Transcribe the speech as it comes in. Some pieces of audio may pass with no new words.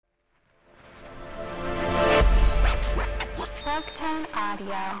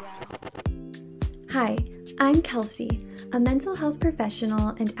Hi, I'm Kelsey, a mental health professional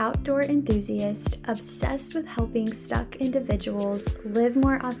and outdoor enthusiast obsessed with helping stuck individuals live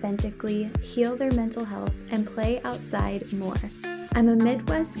more authentically, heal their mental health, and play outside more. I'm a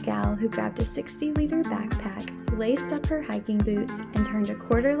Midwest gal who grabbed a 60-liter backpack, laced up her hiking boots, and turned a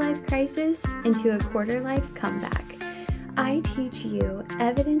quarter-life crisis into a quarter-life comeback. I teach you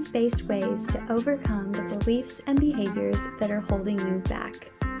evidence-based ways to overcome the beliefs and behaviors that are holding you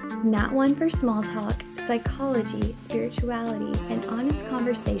back. Not one for small talk, psychology, spirituality, and honest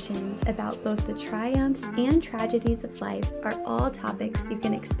conversations about both the triumphs and tragedies of life are all topics you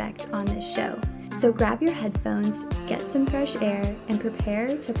can expect on this show. So grab your headphones, get some fresh air, and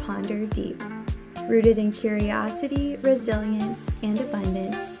prepare to ponder deep. Rooted in curiosity, resilience, and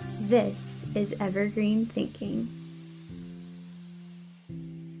abundance, this is Evergreen Thinking.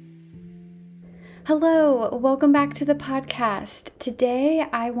 Hello, welcome back to the podcast. Today,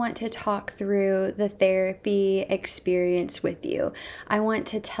 I want to talk through the therapy experience with you. I want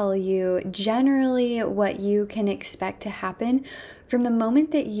to tell you generally what you can expect to happen from the moment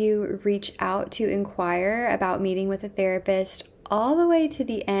that you reach out to inquire about meeting with a therapist all the way to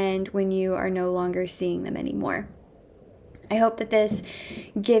the end when you are no longer seeing them anymore. I hope that this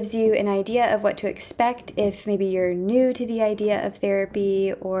gives you an idea of what to expect if maybe you're new to the idea of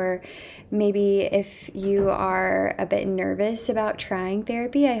therapy, or maybe if you are a bit nervous about trying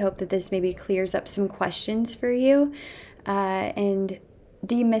therapy. I hope that this maybe clears up some questions for you and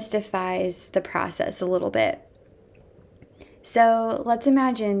demystifies the process a little bit. So let's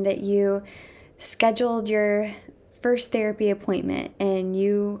imagine that you scheduled your first therapy appointment and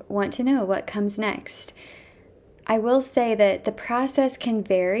you want to know what comes next. I will say that the process can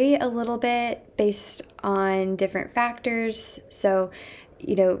vary a little bit based on different factors. So,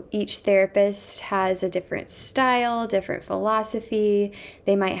 each therapist has a different style, different philosophy.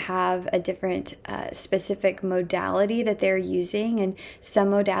 They might have a different specific modality that they're using, and some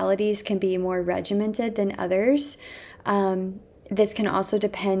modalities can be more regimented than others. This can also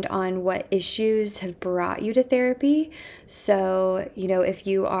depend on what issues have brought you to therapy. So, if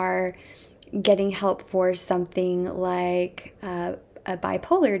you are getting help for something like a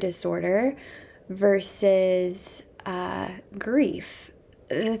bipolar disorder versus grief,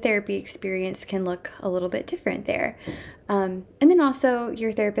 the therapy experience can look a little bit different there. And then also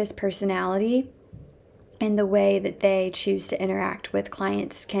your therapist's personality and the way that they choose to interact with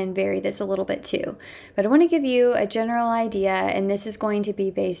clients can vary this a little bit too. But I want to give you a general idea, and this is going to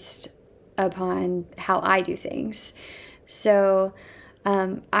be based upon how I do things. So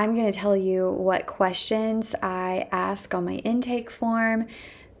I'm going to tell you what questions I ask on my intake form,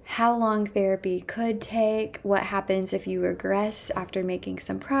 how long therapy could take, what happens if you regress after making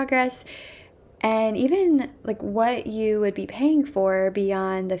some progress, and even like what you would be paying for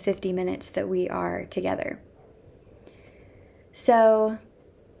beyond the 50 minutes that we are together. So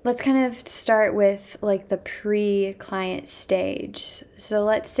let's kind of start with like the pre-client stage. So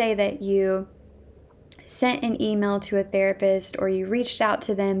let's say that you sent an email to a therapist, or you reached out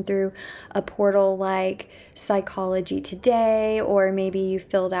to them through a portal like Psychology Today, or maybe you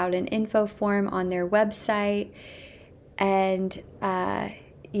filled out an info form on their website, and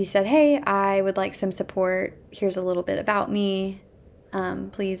you said, hey, I would like some support. Here's a little bit about me.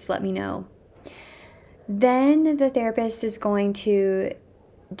 Please let me know. Then the therapist is going to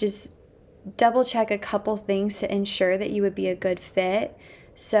just double check a couple things to ensure that you would be a good fit.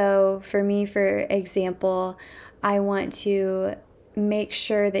 So for me, for example, I want to make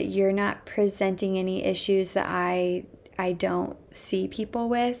sure that you're not presenting any issues that I don't see people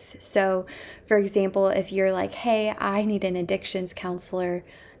with. So for example, if you're like, hey, I need an addictions counselor,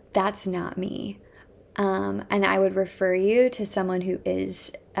 that's not me. And I would refer you to someone who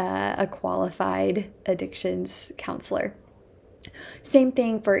is a qualified addictions counselor. Same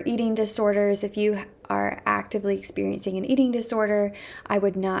thing for eating disorders. If you are actively experiencing an eating disorder, I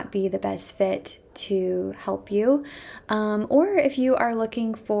would not be the best fit to help you. Or if you are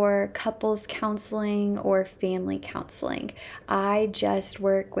looking for couples counseling or family counseling, I just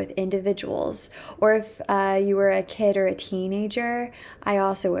work with individuals. Or if you were a kid or a teenager, I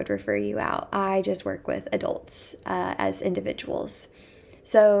also would refer you out. I just work with adults as individuals.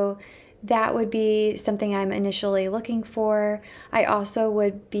 So that would be something I'm initially looking for. I also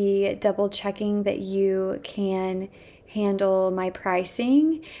would be double checking that you can handle my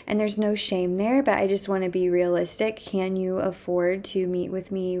pricing, and there's no shame there, but I just want to be realistic. Can you afford to meet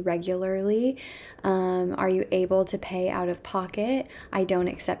with me regularly? Are you able to pay out of pocket? I don't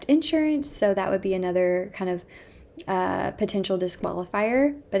accept insurance, so that would be another kind of potential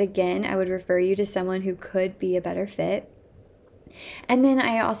disqualifier. But again, I would refer you to someone who could be a better fit. And then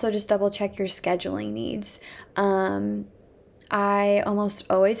I also just double check your scheduling needs. I almost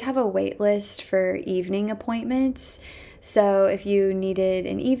always have a wait list for evening appointments. So if you needed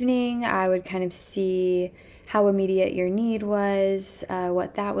an evening, I would kind of see how immediate your need was,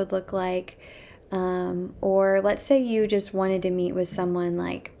 what that would look like. Or let's say you just wanted to meet with someone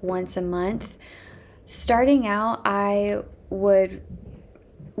like once a month. Starting out, I would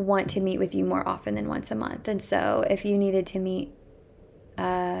want to meet with you more often than once a month. And so if you needed to meet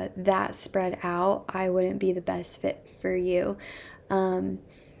that spread out, I wouldn't be the best fit for you.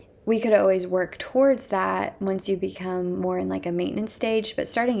 We could always work towards that once you become more in like a maintenance stage, but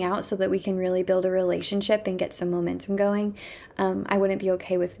starting out so that we can really build a relationship and get some momentum going, I wouldn't be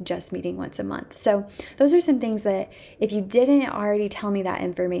okay with just meeting once a month. So those are some things that if you didn't already tell me that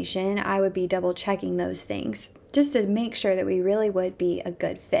information, I would be double checking those things just to make sure that we really would be a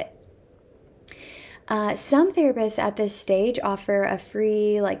good fit. Some therapists at this stage offer a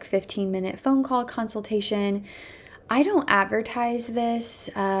free, like 15-minute phone call consultation. I don't advertise this.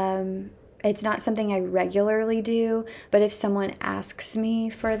 It's not something I regularly do, but if someone asks me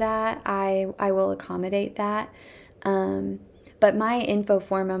for that, I will accommodate that. But my info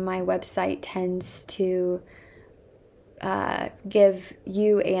form on my website tends to give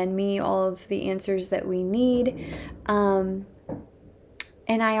you and me all of the answers that we need. And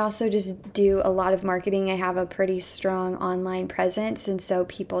I also just do a lot of marketing. I have a pretty strong online presence, and so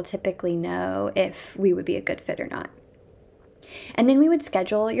people typically know if we would be a good fit or not. And then we would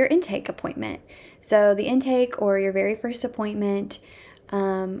schedule your intake appointment. So the intake or your very first appointment,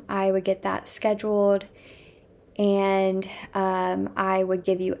 I would get that scheduled, and I would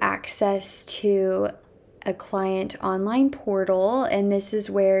give you access to a client online portal, and this is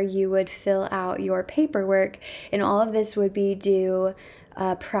where you would fill out your paperwork, and all of this would be due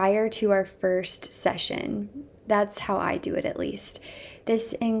prior to our first session. That's how I do it, at least.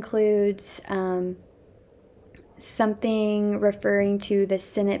 This includes something referring to the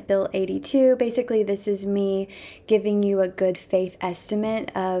Senate Bill 82. Basically, this is me giving you a good faith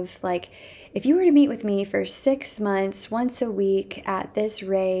estimate of like, if you were to meet with me for 6 months, once a week at this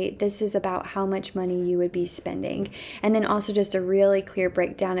rate, this is about how much money you would be spending. And then also just a really clear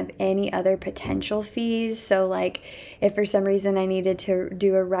breakdown of any other potential fees. So like if for some reason I needed to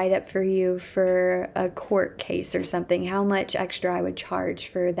do a write-up for you for a court case or something, how much extra I would charge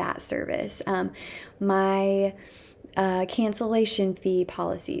for that service. My cancellation fee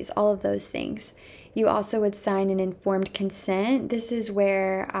policies, all of those things. You also would sign an informed consent. This is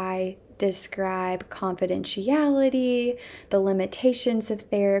where I describe confidentiality, the limitations of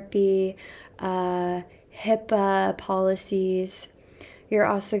therapy, HIPAA policies. You're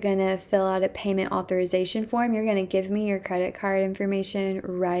also going to fill out a payment authorization form. You're going to give me your credit card information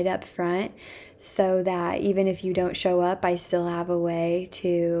right up front so that even if you don't show up, I still have a way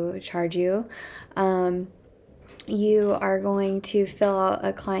to charge you. You are going to fill out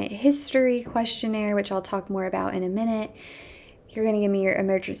a client history questionnaire, which I'll talk more about in a minute. You're going to give me your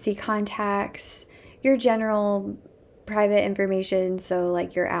emergency contacts, your general private information, so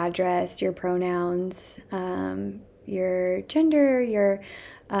like your address, your pronouns, your gender, your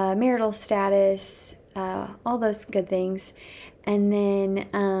marital status, all those good things. And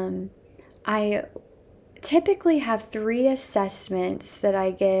then I typically have 3 assessments that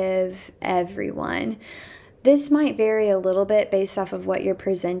I give everyone. This might vary a little bit based off of what you're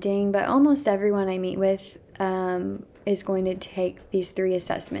presenting, but almost everyone I meet with is going to take these 3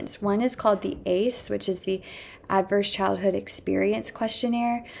 assessments. One is called the ACE, which is the Adverse Childhood Experience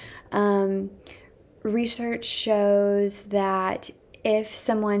Questionnaire. Research shows that if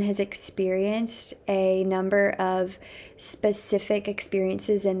someone has experienced a number of specific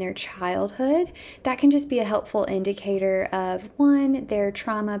experiences in their childhood, that can just be a helpful indicator of 1, their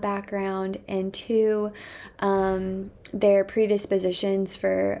trauma background, and 2, their predispositions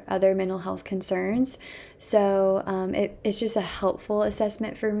for other mental health concerns. So it's just a helpful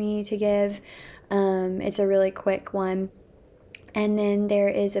assessment for me to give. It's a really quick one. And then there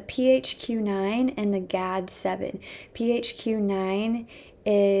is a PHQ-9 and the GAD-7. PHQ-9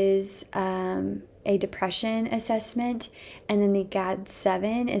 is a depression assessment, and then the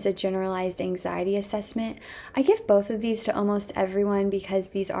GAD-7 is a generalized anxiety assessment. I give both of these to almost everyone because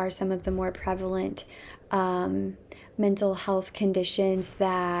these are some of the more prevalent mental health conditions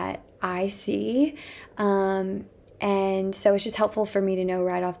that I see. And so it's just helpful for me to know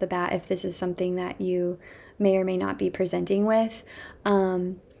right off the bat if this is something that you may or may not be presenting with,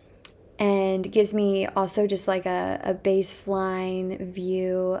 and gives me also just like a baseline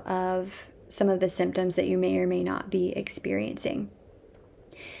view of some of the symptoms that you may or may not be experiencing.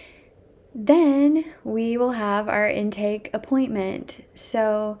 Then we will have our intake appointment.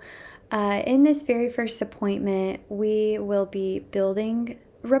 So, in this very first appointment, we will be building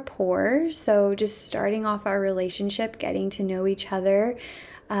rapport. So, just starting off our relationship, getting to know each other.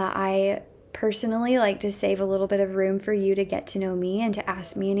 I personally like to save a little bit of room for you to get to know me and to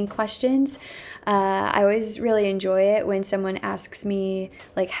ask me any questions. I always really enjoy it when someone asks me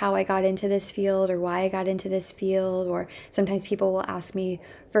like how I got into this field or why I got into this field, or sometimes people will ask me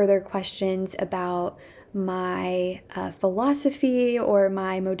further questions about my philosophy or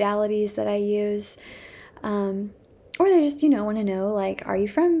my modalities that I use. Or they just, want to know, like, are you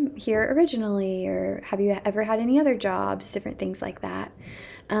from here originally? Or have you ever had any other jobs? Different things like that.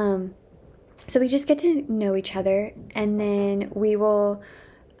 So we just get to know each other, and then we will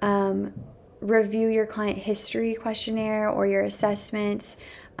review your client history questionnaire or your assessments.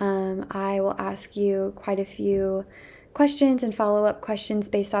 I will ask you quite a few questions and follow-up questions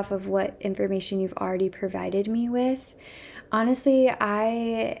based off of what information you've already provided me with. Honestly,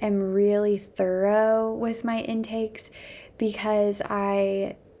 I am really thorough with my intakes because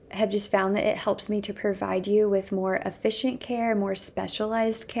I have just found that it helps me to provide you with more efficient care, more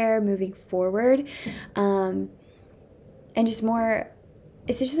specialized care moving forward. And it's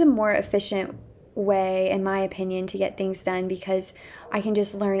just a more efficient way, in my opinion, to get things done because I can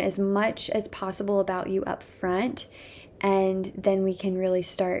just learn as much as possible about you up front, and then we can really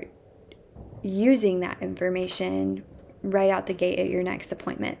start using that information right out the gate at your next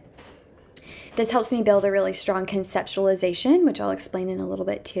appointment. This helps me build a really strong conceptualization, which I'll explain in a little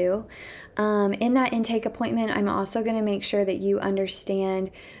bit too. In that intake appointment, I'm also going to make sure that you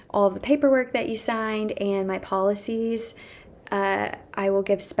understand all of the paperwork that you signed and my policies. I will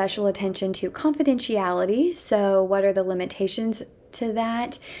give special attention to confidentiality. So, what are the limitations to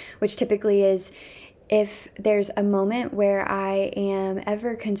that? Which typically is if there's a moment where I am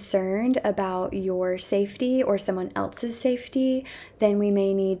ever concerned about your safety or someone else's safety, then we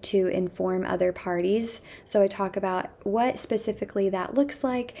may need to inform other parties. So I talk about what specifically that looks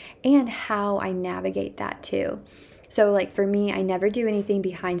like and how I navigate that too. So like for me, I never do anything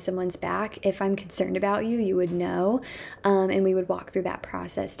behind someone's back. If I'm concerned about you, you would know, and we would walk through that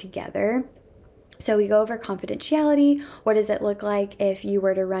process together. So we go over confidentiality. What does it look like if you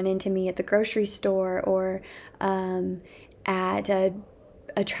were to run into me at the grocery store or at a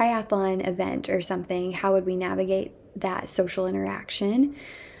triathlon event or something? How would we navigate that social interaction?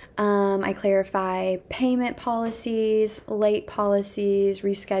 I clarify payment policies, late policies,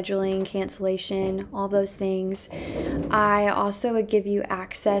 rescheduling, cancellation, all those things. I also would give you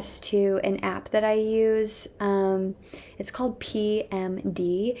access to an app that I use. It's called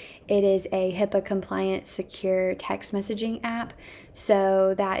PMD. It is a HIPAA compliant secure text messaging app.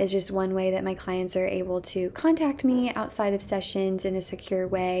 So that is just one way that my clients are able to contact me outside of sessions in a secure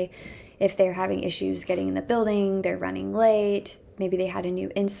way. If they're having issues getting in the building, they're running late, maybe they had a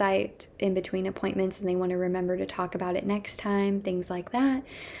new insight in between appointments and they want to remember to talk about it next time, things like that.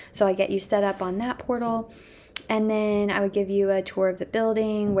 So I get you set up on that portal. And then I would give you a tour of the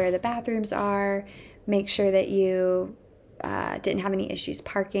building, where the bathrooms are, make sure that you didn't have any issues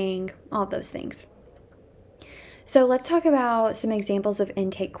parking, all of those things. So let's talk about some examples of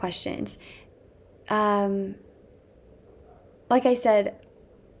intake questions. Like I said,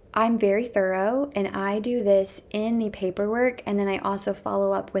 I'm very thorough, and I do this in the paperwork, and then I also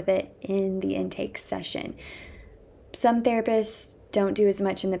follow up with it in the intake session. Some therapists don't do as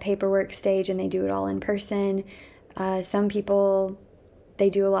much in the paperwork stage and they do it all in person. Some people, they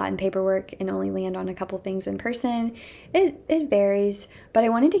do a lot in paperwork and only land on a couple things in person. It varies, but I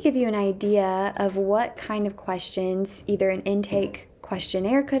wanted to give you an idea of what kind of questions either an intake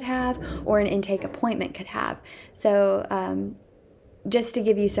questionnaire could have or an intake appointment could have. So, just to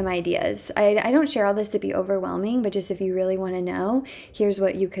give you some ideas. I don't share all this to be overwhelming, but just if you really want to know, here's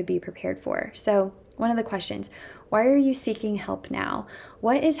what you could be prepared for. So one of the questions, why are you seeking help now?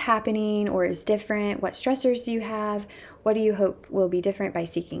 What is happening or is different? What stressors do you have? What do you hope will be different by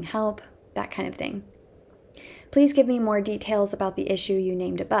seeking help? That kind of thing. Please give me more details about the issue you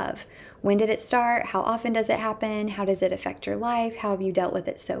named above. When did it start? How often does it happen? How does it affect your life? How have you dealt with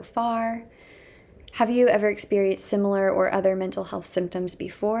it so far? Have you ever experienced similar or other mental health symptoms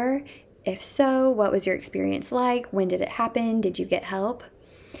before? If so, what was your experience like? When did it happen? Did you get help?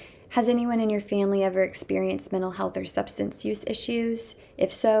 Has anyone in your family ever experienced mental health or substance use issues?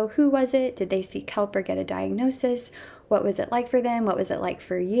 If so, who was it? Did they seek help or get a diagnosis? What was it like for them? What was it like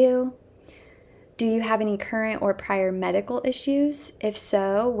for you? Do you have any current or prior medical issues? If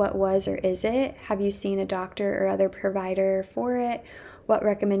so, what was or is it? Have you seen a doctor or other provider for it? What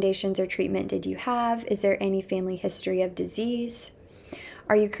recommendations or treatment did you have? Is there any family history of disease?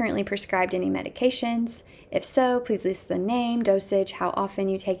 Are you currently prescribed any medications? If so, please list the name, dosage, how often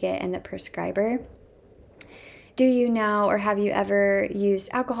you take it, and the prescriber. Do you now or have you ever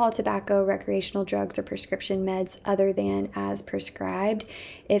used alcohol, tobacco, recreational drugs, or prescription meds other than as prescribed?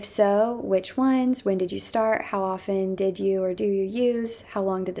 If so, which ones? When did you start? How often did you or do you use? How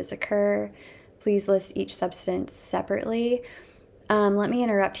long did this occur? Please list each substance separately. Let me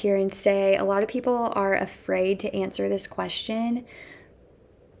interrupt here and say a lot of people are afraid to answer this question.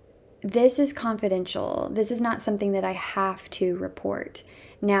 This is confidential. This is not something that I have to report.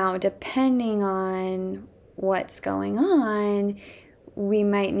 Now, depending on what's going on, we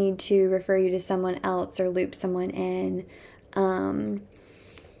might need to refer you to someone else or loop someone in.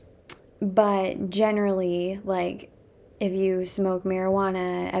 But generally, like if you smoke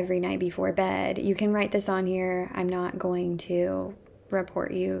marijuana every night before bed, you can write this on here. I'm not going to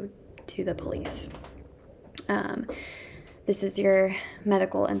report you to the police. This is your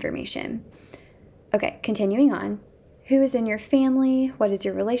medical information. Okay, continuing on. Who is in your family? What is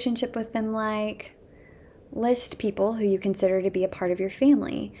your relationship with them like? List people who you consider to be a part of your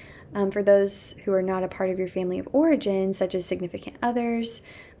family. For those who are not a part of your family of origin, such as significant others,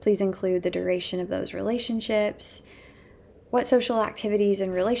 please include the duration of those relationships. What social activities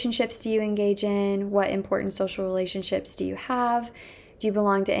and relationships do you engage in? What important social relationships do you have? Do you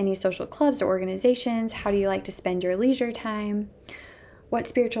belong to any social clubs or organizations? How do you like to spend your leisure time? What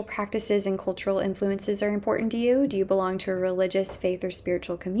spiritual practices and cultural influences are important to you? Do you belong to a religious, faith, or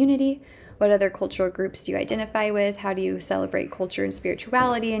spiritual community? What other cultural groups do you identify with? How do you celebrate culture and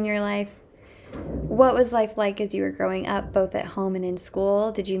spirituality in your life? What was life like as you were growing up, both at home and in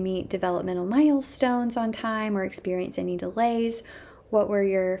school? Did you meet developmental milestones on time or experience any delays? What were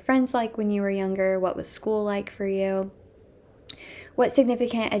your friends like when you were younger? What was school like for you? What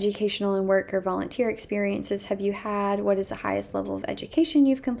significant educational and work or volunteer experiences have you had? What is the highest level of education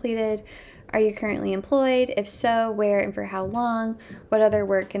you've completed? Are you currently employed? If so, where and for how long? What other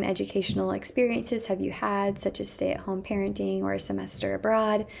work and educational experiences have you had, such as stay-at-home parenting or a semester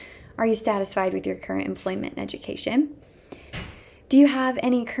abroad? Are you satisfied with your current employment and education? Do you have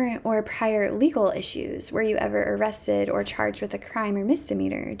any current or prior legal issues? Were you ever arrested or charged with a crime or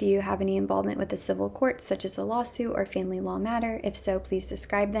misdemeanor? Do you have any involvement with the civil courts, such as a lawsuit or family law matter? If so, please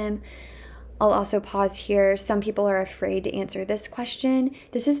describe them. I'll also pause here. Some people are afraid to answer this question.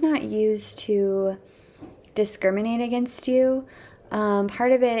 This is not used to discriminate against you.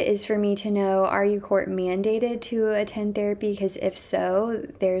 Part of it is for me to know, are you court mandated to attend therapy? Because if so,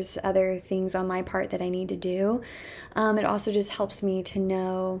 there's other things on my part that I need to do. It also just helps me to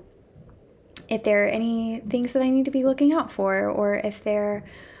know if there are any things that I need to be looking out for, or if there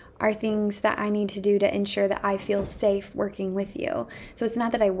are things that I need to do to ensure that I feel safe working with you. So it's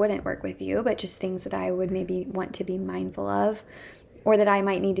not that I wouldn't work with you, but just things that I would maybe want to be mindful of, or that I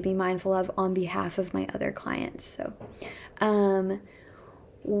might need to be mindful of on behalf of my other clients. So,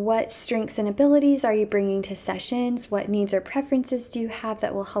 what strengths and abilities are you bringing to sessions? What needs or preferences do you have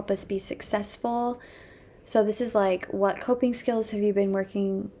that will help us be successful? So this is like, what coping skills have you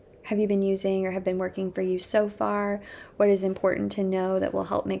been using or have been working for you so far? What is important to know that will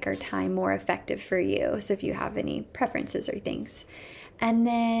help make our time more effective for you? So if you have any preferences or things. And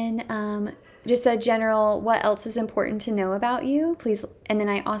then just a general, what else is important to know about you, please. And then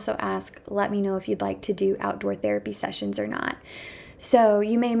I also ask, let me know if you'd like to do outdoor therapy sessions or not. So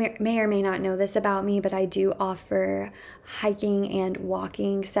you may or may not know this about me, but I do offer hiking and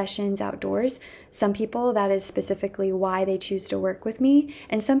walking sessions outdoors. Some people, that is specifically why they choose to work with me.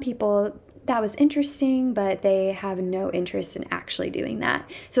 And some people, that was interesting, but they have no interest in actually doing that.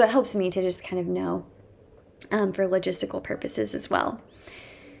 So it helps me to just kind of know for logistical purposes as well.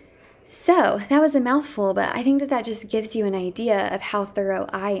 So that was a mouthful, but I think that just gives you an idea of how thorough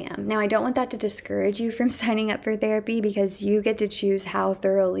I am. Now, I don't want that to discourage you from signing up for therapy, because you get to choose how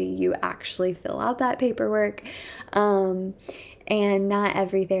thoroughly you actually fill out that paperwork. And not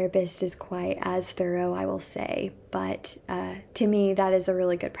every therapist is quite as thorough, I will say. But to me, that is a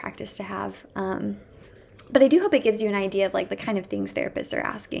really good practice to have. But I do hope it gives you an idea of like the kind of things therapists are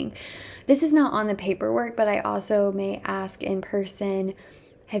asking. This is not on the paperwork, but I also may ask in person,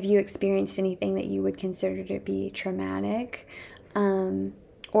 have you experienced anything that you would consider to be traumatic?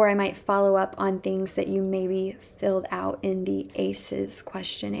 Or I might follow up on things that you maybe filled out in the ACEs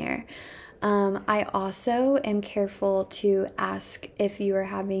questionnaire. I also am careful to ask if you are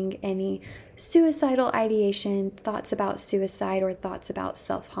having any suicidal ideation, thoughts about suicide, or thoughts about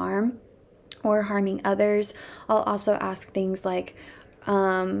self-harm or harming others. I'll also ask things like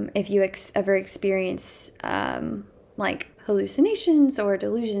if you ever experience like hallucinations or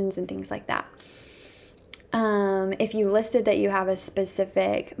delusions and things like that. If you listed that you have a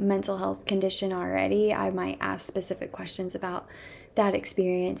specific mental health condition already, I might ask specific questions about that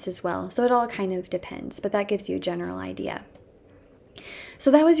experience as well. So it all kind of depends, but that gives you a general idea.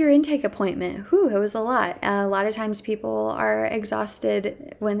 So that was your intake appointment. Whew, it was a lot. A lot of times people are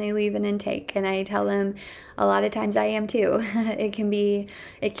exhausted when they leave an intake, and I tell them a lot of times I am too. It can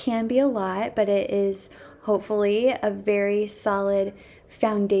be a lot, but it is hopefully a very solid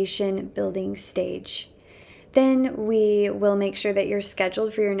foundation building stage. Then we will make sure that you're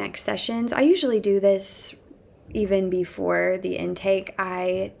scheduled for your next sessions. I usually do this even before the intake.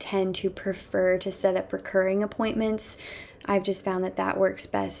 I tend to prefer to set up recurring appointments. I've just found that that works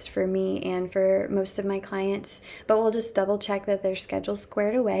best for me and for most of my clients. But we'll just double check that their schedule's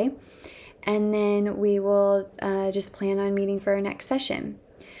squared away. And then we will just plan on meeting for our next session.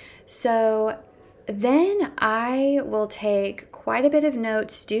 So then I will take quite a bit of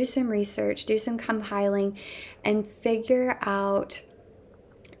notes, do some research, do some compiling, and figure out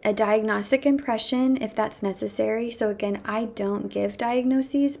a diagnostic impression if that's necessary. So again, I don't give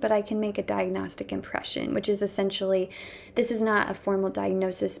diagnoses, but I can make a diagnostic impression, which is essentially, this is not a formal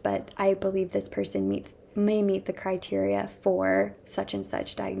diagnosis, but I believe this person may meet the criteria for such and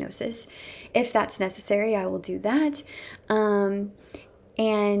such diagnosis. If that's necessary, I will do that.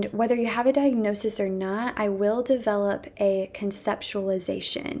 And whether you have a diagnosis or not, I will develop a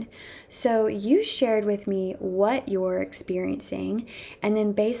conceptualization. So you shared with me what you're experiencing, and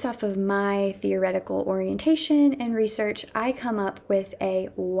then based off of my theoretical orientation and research, I come up with a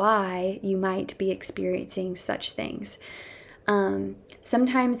why you might be experiencing such things.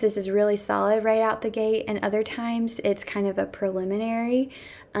 Sometimes this is really solid right out the gate, and other times it's kind of a preliminary,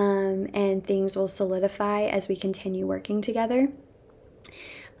 and things will solidify as we continue working together.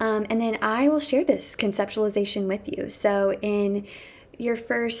 And then I will share this conceptualization with you. So in your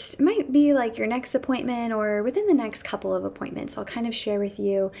first, might be like your next appointment or within the next couple of appointments, I'll kind of share with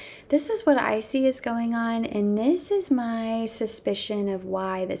you, this is what I see is going on, and this is my suspicion of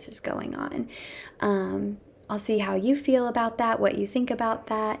why this is going on. I'll see how you feel about that, what you think about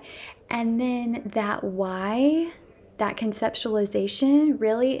that, and then that why, that conceptualization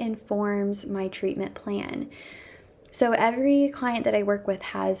really informs my treatment plan. So every client that I work with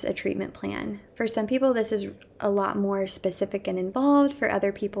has a treatment plan. For some people, this is a lot more specific and involved. For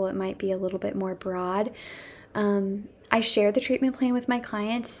other people, it might be a little bit more broad. I share the treatment plan with my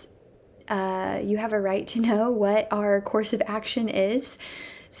clients. You have a right to know what our course of action is.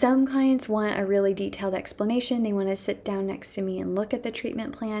 Some clients want a really detailed explanation. They want to sit down next to me and look at the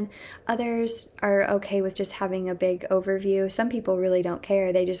treatment plan. Others are okay with just having a big overview. Some people really don't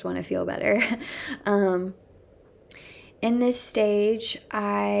care. They just want to feel better. In this stage,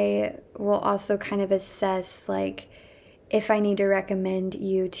 I will also kind of assess like if I need to recommend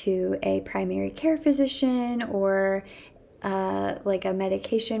you to a primary care physician or like a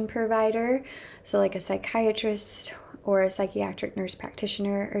medication provider, so like a psychiatrist or a psychiatric nurse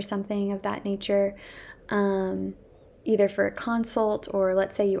practitioner or something of that nature, either for a consult, or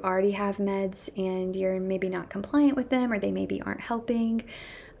let's say you already have meds and you're maybe not compliant with them, or they maybe aren't helping.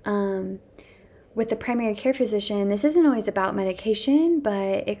 With the primary care physician, this isn't always about medication,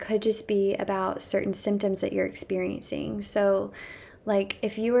 but it could just be about certain symptoms that you're experiencing. So like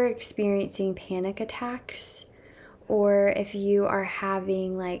if you are experiencing panic attacks, or if you are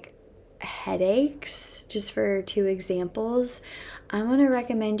having like headaches, just for 2 examples, I'm going to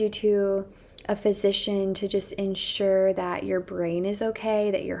recommend you to a physician to just ensure that your brain is okay,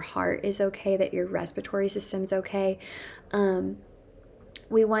 that your heart is okay, that your respiratory system's okay.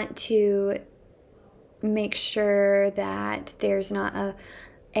 We want to make sure that there's not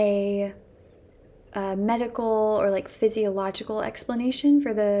a medical or like physiological explanation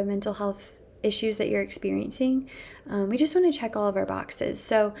for the mental health issues that you're experiencing. We just want to check all of our boxes.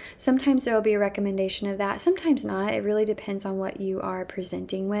 So sometimes there will be a recommendation of that, sometimes not. It really depends on what you are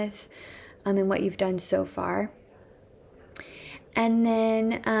presenting with and what you've done so far. And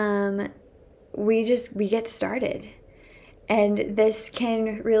then we get started. And this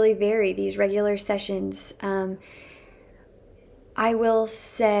can really vary, these regular sessions. I will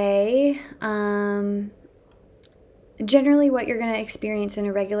say, generally what you're going to experience in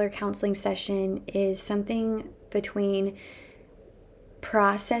a regular counseling session is something between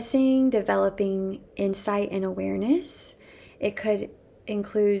processing, developing insight and awareness. It could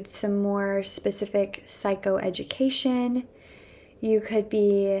include some more specific psychoeducation. You could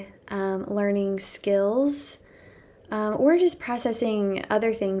be learning skills, or just processing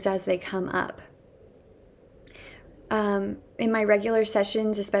other things as they come up. In my regular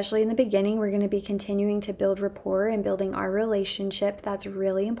sessions, especially in the beginning, we're going to be continuing to build rapport and building our relationship. That's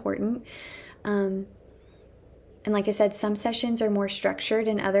really important. And like I said, some sessions are more structured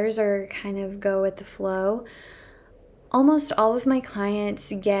and others are kind of go with the flow. Almost all of my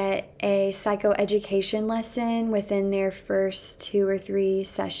clients get a psychoeducation lesson within their first 2 or 3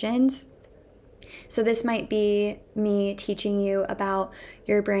 sessions. So this might be me teaching you about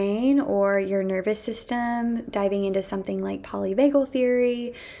your brain or your nervous system, diving into something like polyvagal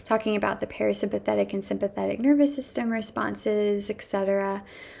theory, talking about the parasympathetic and sympathetic nervous system responses, etc.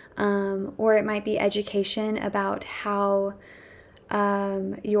 Or it might be education about how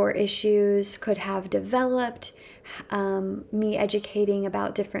your issues could have developed, me educating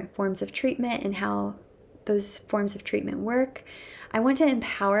about different forms of treatment and how those forms of treatment work. I want to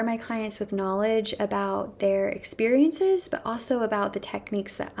empower my clients with knowledge about their experiences, but also about the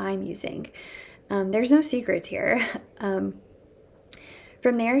techniques that I'm using. There's no secrets here.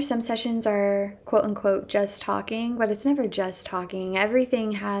 From there, some sessions are quote unquote just talking, but it's never just talking.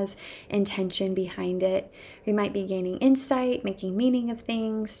 Everything has intention behind it. We might be gaining insight, making meaning of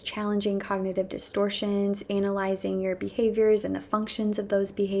things, challenging cognitive distortions, analyzing your behaviors and the functions of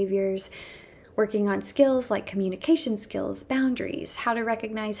those behaviors, working on skills like communication skills, boundaries, how to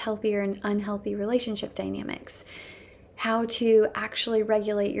recognize healthy and unhealthy relationship dynamics, how to actually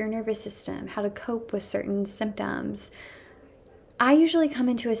regulate your nervous system, how to cope with certain symptoms. I usually come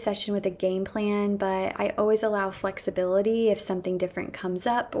into a session with a game plan, but I always allow flexibility if something different comes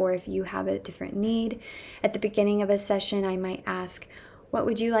up or if you have a different need. At the beginning of a session, I might ask, what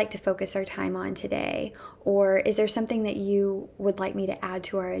would you like to focus our time on today? Or is there something that you would like me to add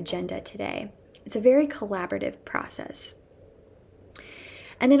to our agenda today? It's a very collaborative process.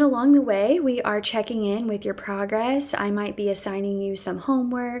 And then along the way, we are checking in with your progress. I might be assigning you some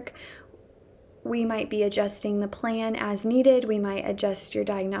homework. We might be adjusting the plan as needed. We might adjust your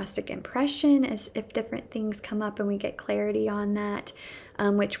diagnostic impression as if different things come up and we get clarity on that,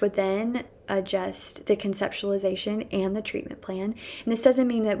 which would then adjust the conceptualization and the treatment plan. And this doesn't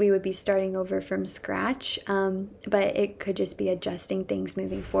mean that we would be starting over from scratch, but it could just be adjusting things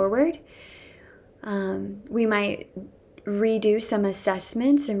moving forward. We might redo some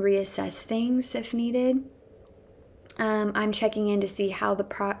assessments and reassess things if needed. I'm checking in to see how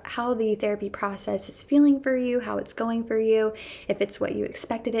the therapy process is feeling for you, how it's going for you, if it's what you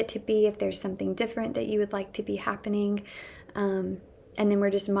expected it to be, if there's something different that you would like to be happening. And then we're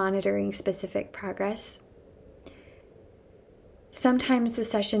just monitoring specific progress. Sometimes the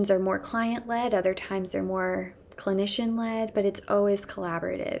sessions are more client-led, other times they're more clinician-led, but it's always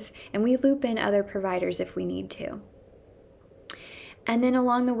collaborative. And we loop in other providers if we need to. And then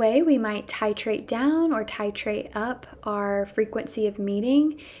along the way, we might titrate down or titrate up our frequency of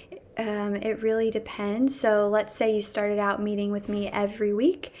meeting. It really depends. So let's say you started out meeting with me every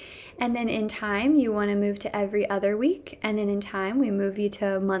week, and then in time you want to move to every other week, and then in time we move you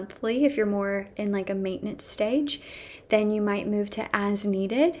to monthly if you're more in like a maintenance stage. Then you might move to as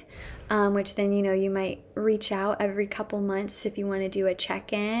needed, which then you might reach out every couple months if you want to do a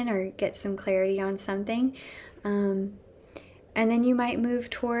check-in or get some clarity on something. And then you might move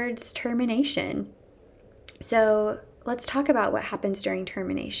towards termination. So let's talk about what happens during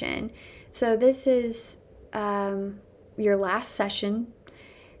termination. So this is your last session.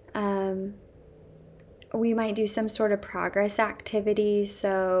 We might do some sort of progress activity.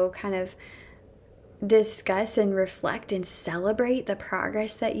 So kind of discuss and reflect and celebrate the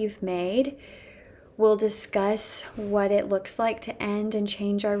progress that you've made. We'll discuss what it looks like to end and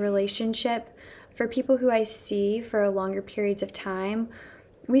change our relationship. For people who I see for longer periods of time,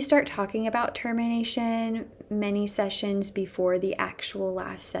 we start talking about termination many sessions before the actual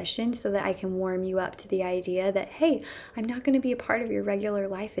last session so that I can warm you up to the idea that, hey, I'm not going to be a part of your regular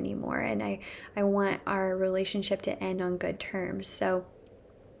life anymore, and I want our relationship to end on good terms. So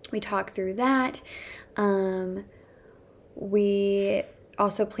we talk through that. We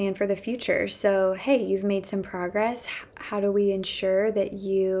also plan for the future. So, hey, you've made some progress. How do we ensure that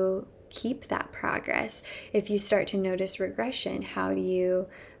you keep that progress? If you start to notice regression, how do you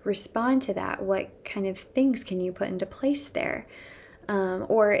respond to that? What kind of things can you put into place there?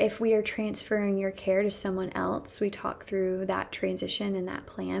 Or if we are transferring your care to someone else, we talk through that transition and that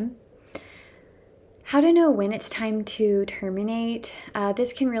plan. How to know when it's time to terminate?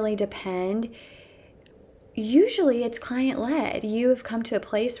 This can really depend. Usually it's client-led. You have come to a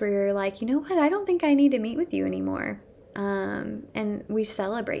place where you're like, you know what, I don't think I need to meet with you anymore. And we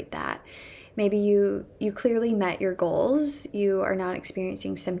celebrate that. Maybe you clearly met your goals. You are not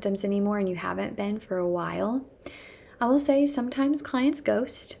experiencing symptoms anymore and you haven't been for a while. I will say sometimes clients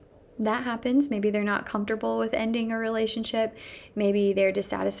ghost. That happens. Maybe they're not comfortable with ending a relationship. Maybe they're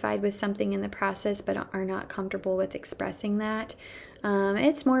dissatisfied with something in the process but are not comfortable with expressing that.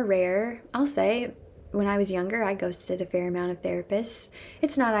 It's more rare. I'll say when I was younger, I ghosted a fair amount of therapists.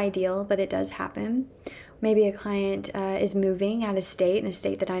 It's not ideal, but it does happen. Maybe a client is moving out of state, in a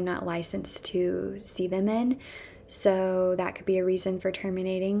state that I'm not licensed to see them in. So that could be a reason for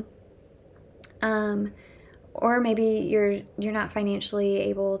terminating. Or maybe you're not financially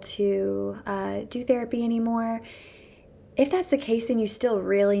able to do therapy anymore. If that's the case, then you still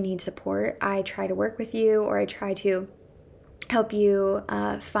really need support. I try to work with you, or I try to help you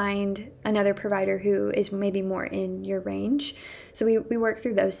find another provider who is maybe more in your range. So we work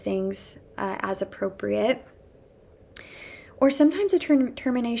through those things as appropriate. Or sometimes a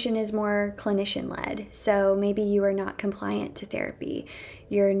termination is more clinician-led. So maybe you are not compliant to therapy.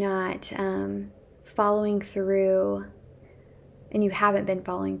 You're not following through, and you haven't been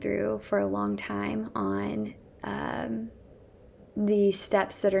following through for a long time on the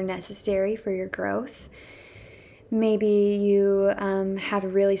steps that are necessary for your growth. Maybe you have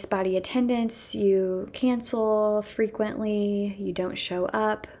really spotty attendance, you cancel frequently, you don't show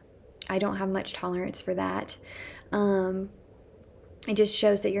up. I don't have much tolerance for that. It just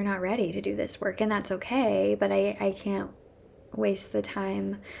shows that you're not ready to do this work, and that's okay, but I can't waste the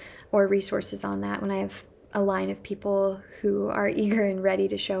time or resources on that when I have a line of people who are eager and ready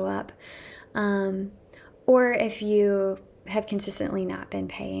to show up. Or if you have consistently not been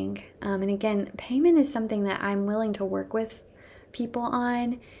paying. And again, payment is something that I'm willing to work with people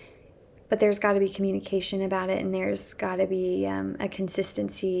on, but there's got to be communication about it, and there's got to be a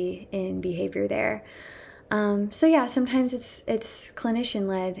consistency in behavior there. So yeah, sometimes it's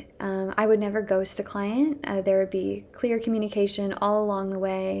clinician-led. I would never ghost a client. There would be clear communication all along the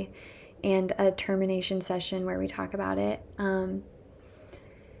way, and a termination session where we talk about it.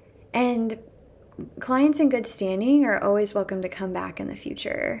 And clients in good standing are always welcome to come back in the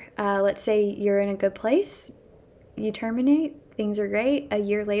future. Let's say you're in a good place, you terminate, things are great. A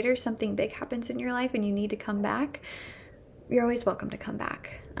year later, something big happens in your life and you need to come back. You're always welcome to come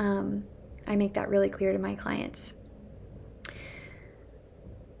back. I make that really clear to my clients.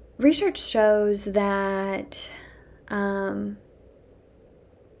 Research shows that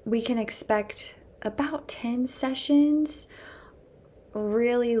we can expect about 10 sessions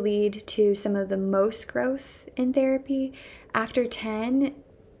really lead to some of the most growth in therapy. After 10,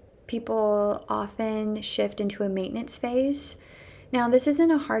 people often shift into a maintenance phase. Now, this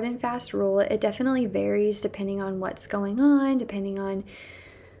isn't a hard and fast rule. It definitely varies depending on what's going on, depending on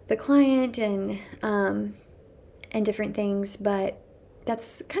the client and different things, but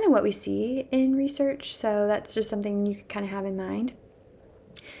that's kind of what we see in research, so that's just something you can kind of have in mind.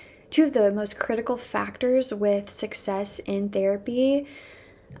 Two of the most critical factors with success in therapy,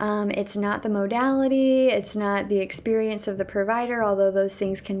 it's not the modality, it's not the experience of the provider, although those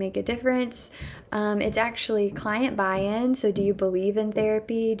things can make a difference. It's actually client buy-in. So do you believe in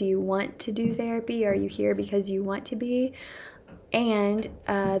therapy? Do you want to do therapy? Are you here because you want to be? And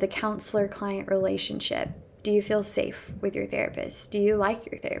the counselor-client relationship. Do you feel safe with your therapist? Do you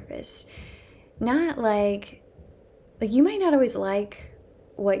like your therapist? Not like you might not always like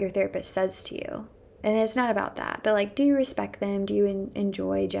what your therapist says to you, and it's not about that, but do you respect them? Do you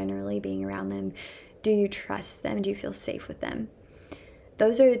enjoy generally being around them? Do you trust them? Do you feel safe with them?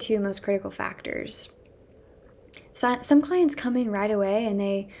 Those are the two most critical factors. So some clients come in right away and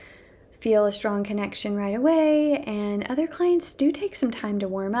they feel a strong connection right away, and other clients do take some time to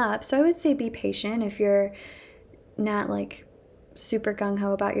warm up. So I would say be patient if you're not super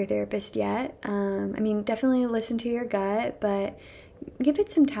gung-ho about your therapist yet. Definitely listen to your gut, but give it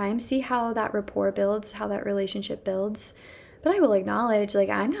some time, see how that rapport builds, how that relationship builds. But I will acknowledge,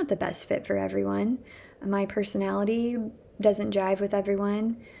 I'm not the best fit for everyone. My personality doesn't jive with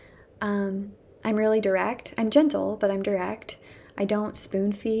everyone. I'm really direct. I'm gentle, but I'm direct. I don't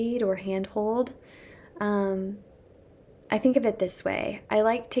spoon feed or hand hold. I think of it this way. I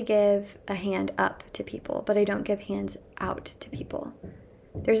like to give a hand up to people, but I don't give hands out to people.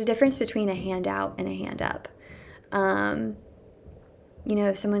 There's a difference between a hand out and a hand up.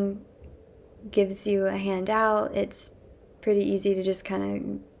 If someone gives you a hand out, it's pretty easy to just kind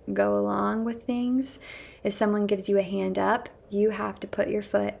of go along with things. If someone gives you a hand up, you have to put your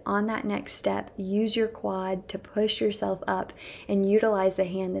foot on that next step, use your quad to push yourself up and utilize the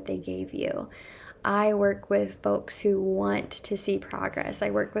hand that they gave you. I work with folks who want to see progress. I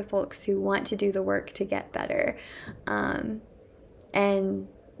work with folks who want to do the work to get better. And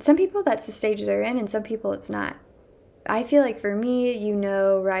some people, that's the stage they're in, and some people it's not. I feel like for me,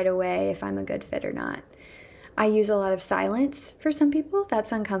 right away if I'm a good fit or not. I use a lot of silence for some people.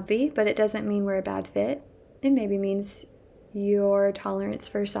 That's uncomfy, but it doesn't mean we're a bad fit. It maybe means your tolerance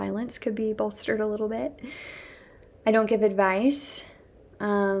for silence could be bolstered a little bit. I don't give advice.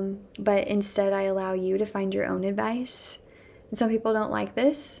 but instead I allow you to find your own advice. And some people don't like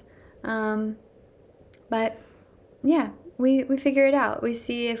this, but yeah, we figure it out. We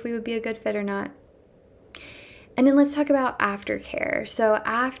see if we would be a good fit or not. And then let's talk about aftercare. So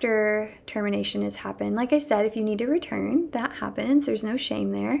after termination has happened, like I said, if you need to return, that happens. There's no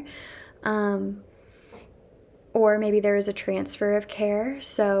shame there. Or maybe there is a transfer of care.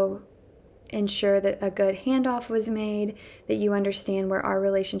 So ensure that a good handoff was made, that you understand where our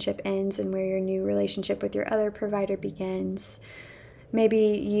relationship ends and where your new relationship with your other provider begins.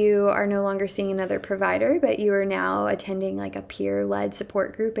 Maybe you are no longer seeing another provider, but you are now attending like a peer-led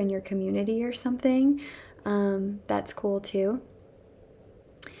support group in your community or something. That's cool too.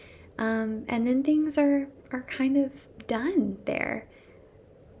 And then things are kind of done there.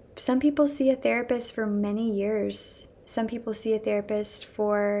 Some people see a therapist for many years. Some people see a therapist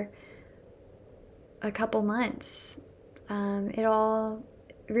for a couple months. It all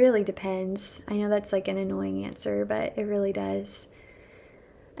really depends. I know that's like an annoying answer, but it really does.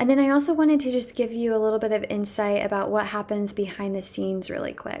 And then I also wanted to just give you a little bit of insight about what happens behind the scenes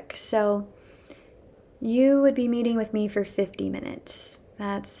really quick. So you would be meeting with me for 50 minutes.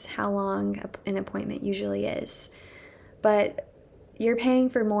 That's how long an appointment usually is. But you're paying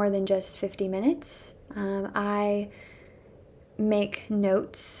for more than just 50 minutes. I make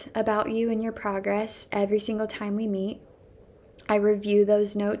notes about you and your progress every single time we meet. I review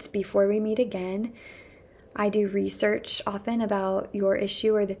those notes before we meet again. I do research often about your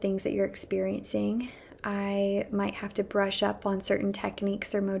issue or the things that you're experiencing. I might have to brush up on certain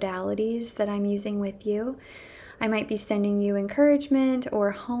techniques or modalities that I'm using with you. I might be sending you encouragement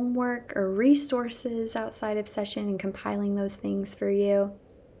or homework or resources outside of session and compiling those things for you.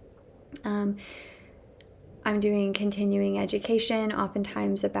 I'm doing continuing education,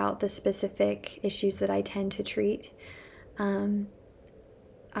 oftentimes about the specific issues that I tend to treat. I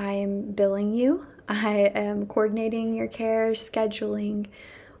am billing you. I am coordinating your care, scheduling,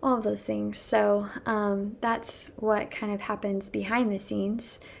 all of those things. So that's what kind of happens behind the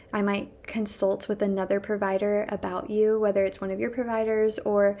scenes. I might consult with another provider about you, whether it's one of your providers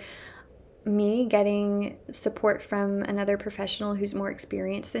or me getting support from another professional who's more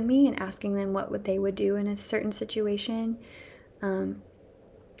experienced than me and asking them what they would do in a certain situation.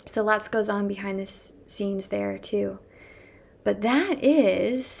 So lots goes on behind the scenes there too. But that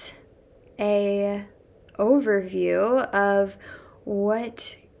is a overview of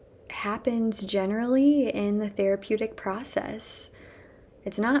what happens generally in the therapeutic process.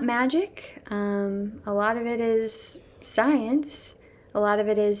 It's not magic. A lot of it is science. A lot of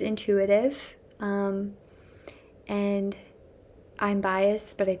it is intuitive. And I'm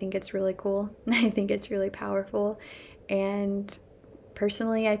biased, but I think it's really cool. I think it's really powerful. And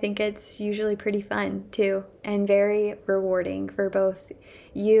personally, I think it's usually pretty fun too, and very rewarding for both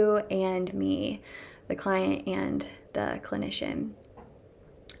you and me, the client and the clinician.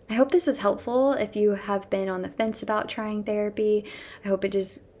 I hope this was helpful if you have been on the fence about trying therapy. I hope it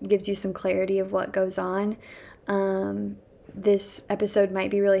just gives you some clarity of what goes on. This episode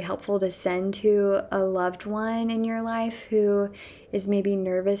might be really helpful to send to a loved one in your life who is maybe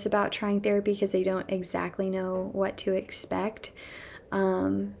nervous about trying therapy because they don't exactly know what to expect.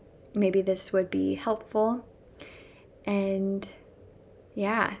 Maybe this would be helpful. And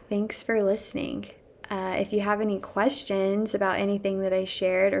yeah, thanks for listening. If you have any questions about anything that I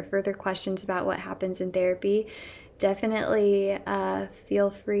shared or further questions about what happens in therapy, definitely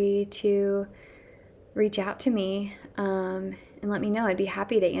feel free to reach out to me and let me know. I'd be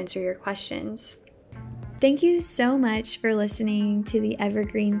happy to answer your questions. Thank you so much for listening to the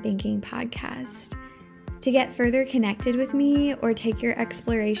Evergreen Thinking podcast. To get further connected with me or take your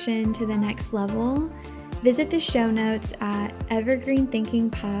exploration to the next level, visit the show notes at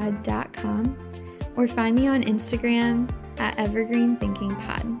evergreenthinkingpod.com or find me on Instagram at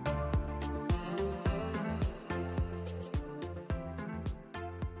evergreenthinkingpod.